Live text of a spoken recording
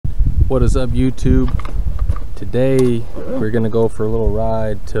What is up, YouTube? Today we're gonna go for a little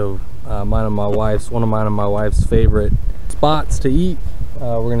ride to one of my wife's favorite spots to eat.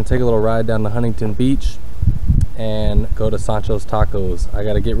 We're gonna take a little ride down to Huntington Beach and go to SANCHO'S Tacos. I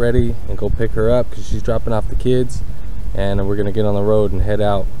gotta get ready and go pick her up because she's dropping off the kids, and we're gonna get on the road and head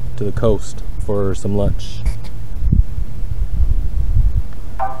out to the coast for some lunch.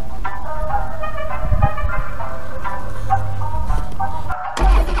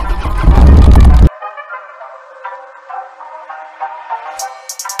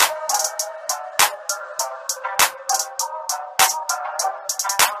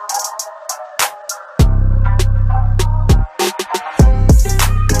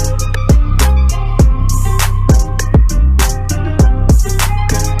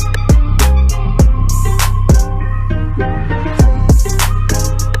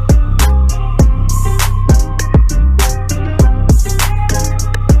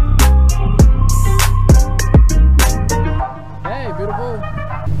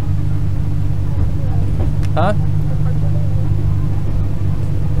 Huh?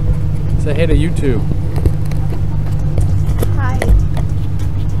 Say hey to YouTube. Hi.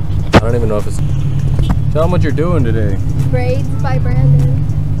 I don't even know if it's... Tell them what you're doing today. Braids by Brandon.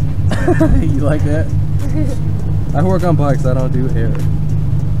 You like that? I work on bikes, I don't do hair.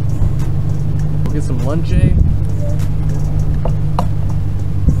 We'll get some lunch, eh?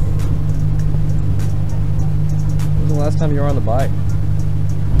 When was the last time you were on the bike?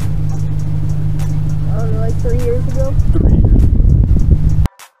 I don't know, like 3 years ago. 3 years.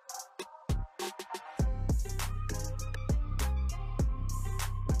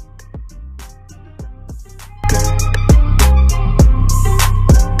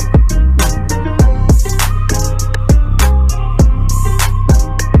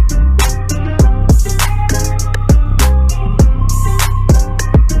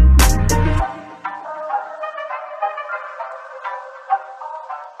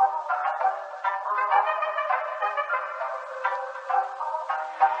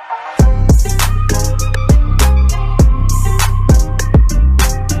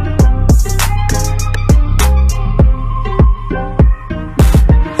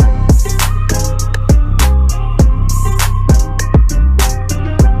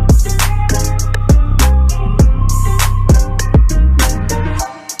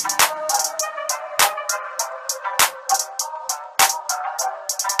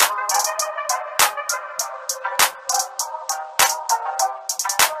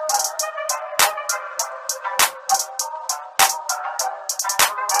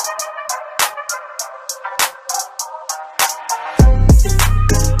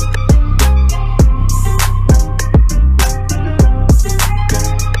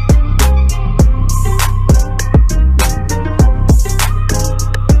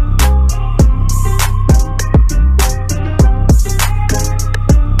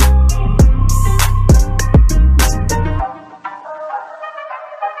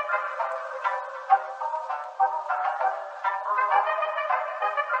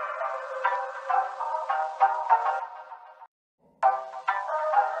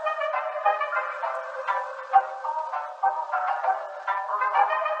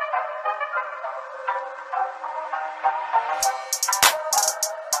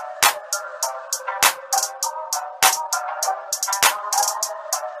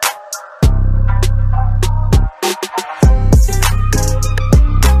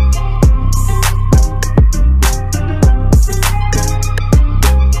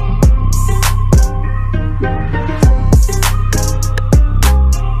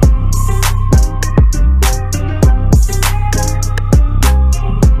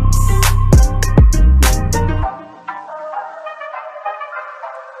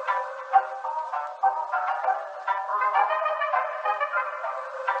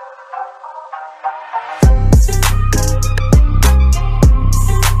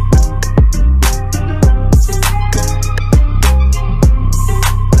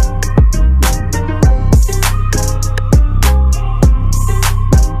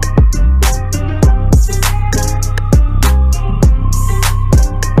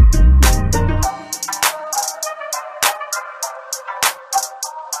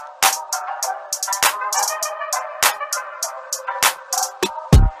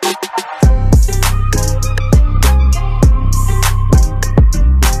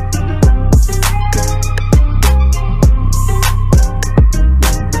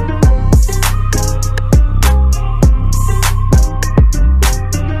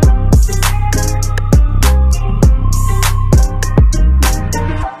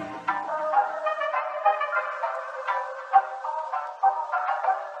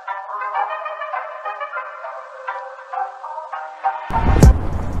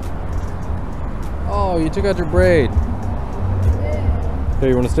 you took out your braid. Yeah. Here,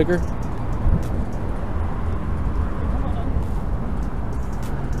 you want a sticker?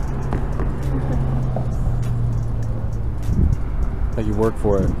 Like you work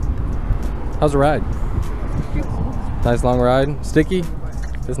for it. How's the ride? Nice long ride. Sticky?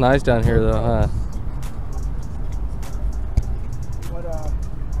 It's nice down here though, huh? I don't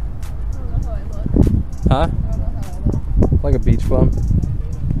know how I look. Huh? I don't know how I look. Like a beach bum.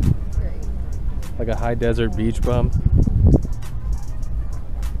 Great. Like a high desert beach bum.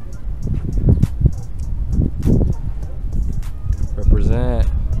 Represent.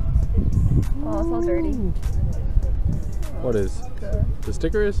 Oh, it smells dirty. What is? The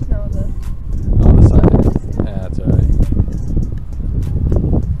sticker is? No, Oh, the sign. Yeah, that's alright.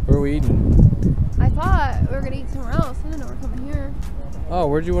 Where are we eating? I thought we were gonna eat somewhere else. I didn't know we were coming here. Oh,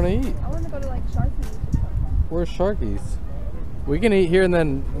 where'd you want to eat? I want to go to like Sharky's or something. Where's Sharky's? We can eat here and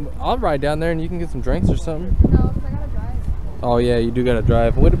then I'll ride down there and you can get some drinks or something. No, because I gotta drive. Oh yeah, you do gotta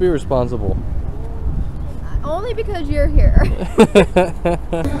drive. Way to be responsible. Only because you're here.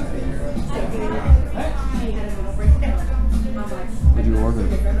 What'd you order?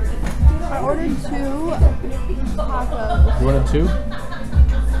 I ordered 2 tacos. You wanted 2?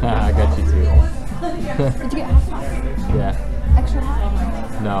 I got you 2. Did you get hot sauce? Yeah. Extra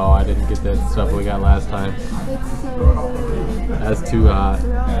hot? No, I didn't get that stuff we got last time. It's so good. That's too hot.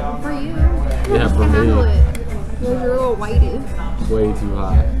 Yeah, for you. Yeah, for Handle me. it. You're a little whitey. Way too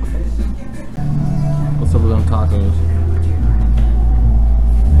hot. What's up with them tacos?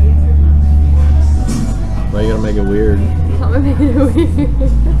 Why you gotta make it weird? I'm gonna make it weird.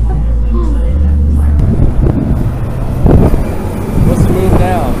 What's the move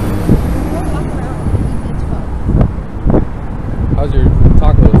now? How's your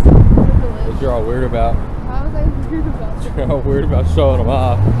tacos? That you're all weird about. How was I weird about it? You're all weird about showing them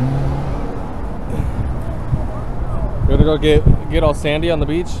off. You wanna go get all sandy on the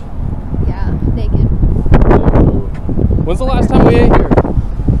beach? Yeah, naked. When's the last time we ate here?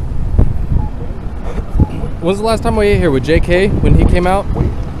 When's the last time we ate here with JK when he came out? Wait.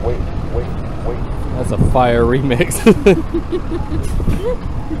 That's a fire remix.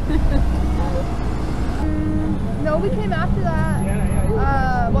 No, we came after that.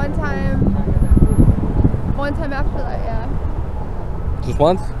 One time after that, yeah. Just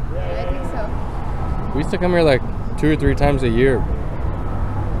once? I think so. We used to come here like 2 or 3 times a year.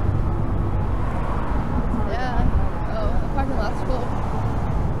 Yeah. Oh, the parking lot's full.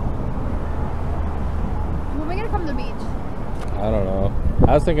 When are we gonna come to the beach? I don't know.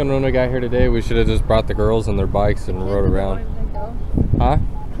 I was thinking when we got here today, we should have just brought the girls and their bikes and rode around. Huh?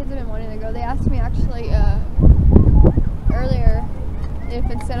 Kids have been wanting to go. They asked me actually earlier if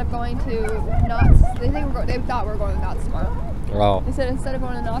instead of going to Knott's, they thought we were going to Knott's tomorrow. Oh. They said instead of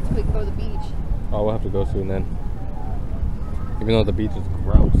going to Knott's, we could go to the beach. Oh, we'll have to go soon then. Even though the beach is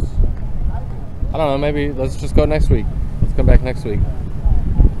gross. I don't know, maybe let's just go next week. Let's come back next week.